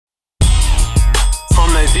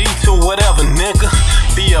D2, whatever, nigga.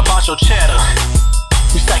 Be about your cheddar.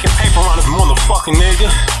 You stacking paper on this motherfucking nigga.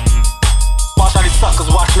 Watch how these suckers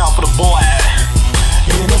watching out for the boy.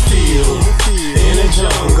 In the field, in the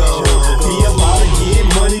jungle, be about to get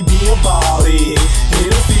money, be about it. In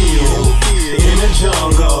the field, in the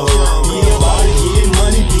jungle, be about to get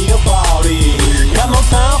money, be about it. Got no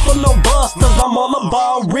time for no busters, I'm all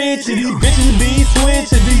about riches. These bitches be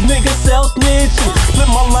switching, these niggas sell snitching. Flip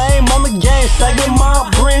my lane on the game, sagging my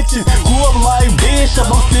britches. Grew up like Bishop,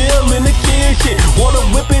 I'm still in the kitchen. Water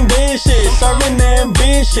whipping dishes, serving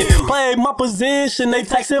ambition. Play my position, they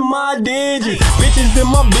taxing my digits. Bitches in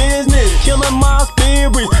my business, killing my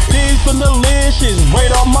spirits. Pigs from delicious,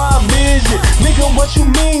 wait on my vision. Nigga, what you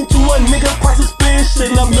mean to a nigga price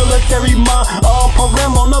suspicion? A military mind,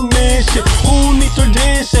 program on a mission. Who needs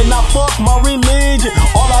tradition? I fuck my religion.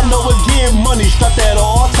 All I know is get money, strapped at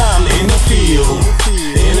all time. In the field,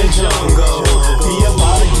 in the jungle, be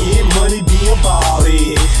about to get money, be about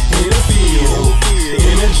it. In the field,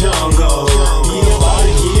 in the jungle, be about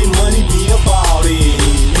to get money, be about it.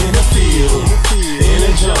 In the field, in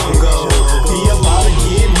the jungle, be about to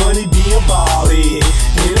get money, be about it.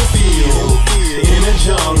 In the field, in the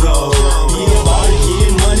jungle, be about to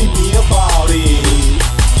get money, be about it.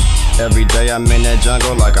 Every day I'm in that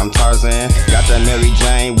jungle like I'm Tarzan. Got that Mary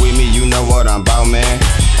Jane with me, you know what I'm about, man.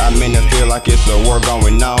 I'm in the field like it's a war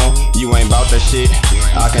going on. You ain't bout that shit,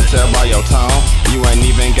 I can tell by your tone. You ain't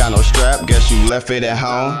even got no strap, guess you left it at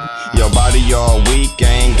home. Your body all weak,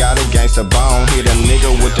 ain't got a gangsta bone. Hit a nigga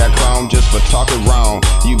with that chrome just for talking wrong.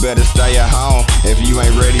 You better stay at home if you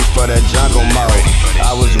ain't ready for that jungle mode.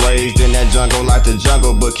 I was raised in that jungle like the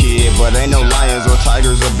Jungle Book kid, but ain't no lions or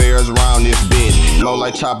tigers or bears around this bitch. More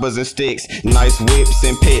like choppers and sticks, nice whips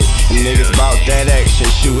and pits. Niggas bout that action,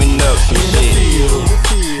 shooting up some shit.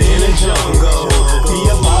 In the jungle, be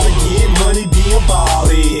about